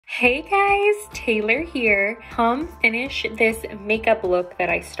Hey guys, Taylor here. Come finish this makeup look that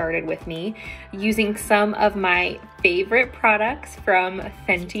I started with me using some of my favorite products from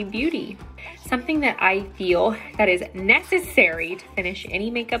Fenty Beauty. Something that I feel that is necessary to finish any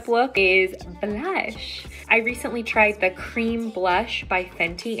makeup look is blush. I recently tried the cream blush by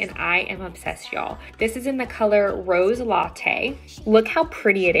Fenty and I am obsessed, y'all. This is in the color Rose Latte. Look how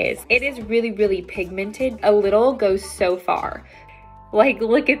pretty it is. It is really, really pigmented. A little goes so far. Like,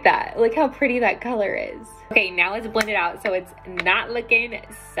 look at that. Look how pretty that color is. Okay, now let's blend it out so it's not looking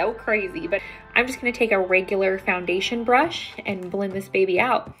so crazy, but I'm just gonna take a regular foundation brush and blend this baby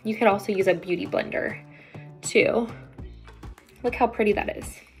out. You could also use a beauty blender too. Look how pretty that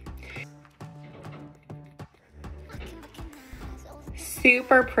is.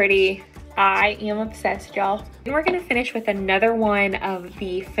 Super pretty. I am obsessed, y'all. And we're gonna finish with another one of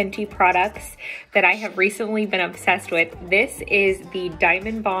the Fenty products that I have recently been obsessed with. This is the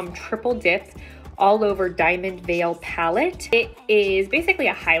Diamond Bomb Triple Dip All Over Diamond Veil palette. It is basically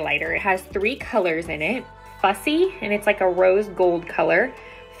a highlighter. It has 3 colors in it. Fussy, and it's like a rose gold color.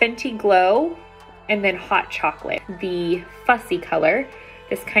 Fenty Glow, and then Hot Chocolate. The fussy color,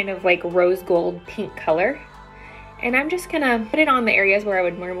 this kind of like rose gold pink color. And I'm just gonna put it on the areas where I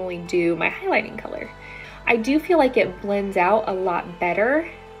would normally do my highlighting color. I do feel like it blends out a lot better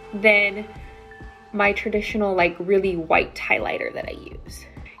than my traditional like really white highlighter that I use.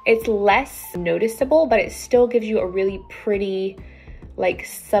 It's less noticeable, but it still gives you a really pretty, like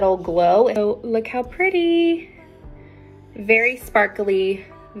subtle glow. So look how pretty. Very sparkly,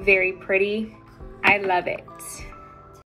 very pretty. I love it.